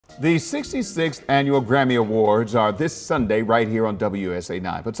The 66th Annual Grammy Awards are this Sunday right here on WSA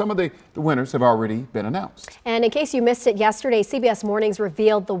 9, but some of the winners have already been announced. And in case you missed it yesterday, CBS Mornings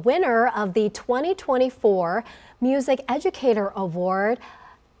revealed the winner of the 2024 Music Educator Award,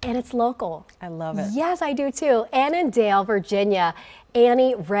 and it's local. I love it. Yes, I do too. Annandale, Virginia,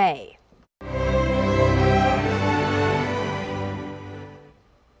 Annie Ray.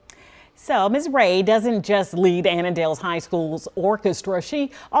 So Ms. Ray doesn't just lead Annandale High School's orchestra,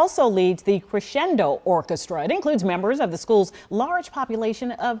 she also leads the Crescendo Orchestra. It includes members of the school's large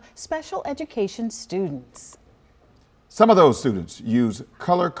population of special education students. Some of those students use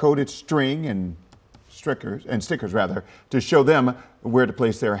color-coded string and stickers to show them where to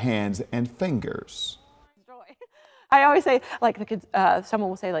place their hands and fingers. I always say, like, the kids, someone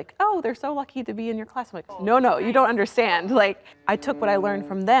will say, like, oh, they're so lucky to be in your class. I'm like, no, you don't understand. Like, I took what I learned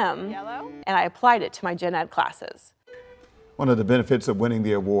from them and I applied it to my gen ed classes. One of the benefits of winning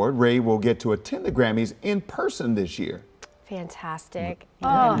the award, Ray will get to attend the Grammys in person this year. Fantastic.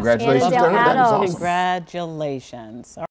 Yeah, congratulations to her. Annandale That is awesome. Congratulations.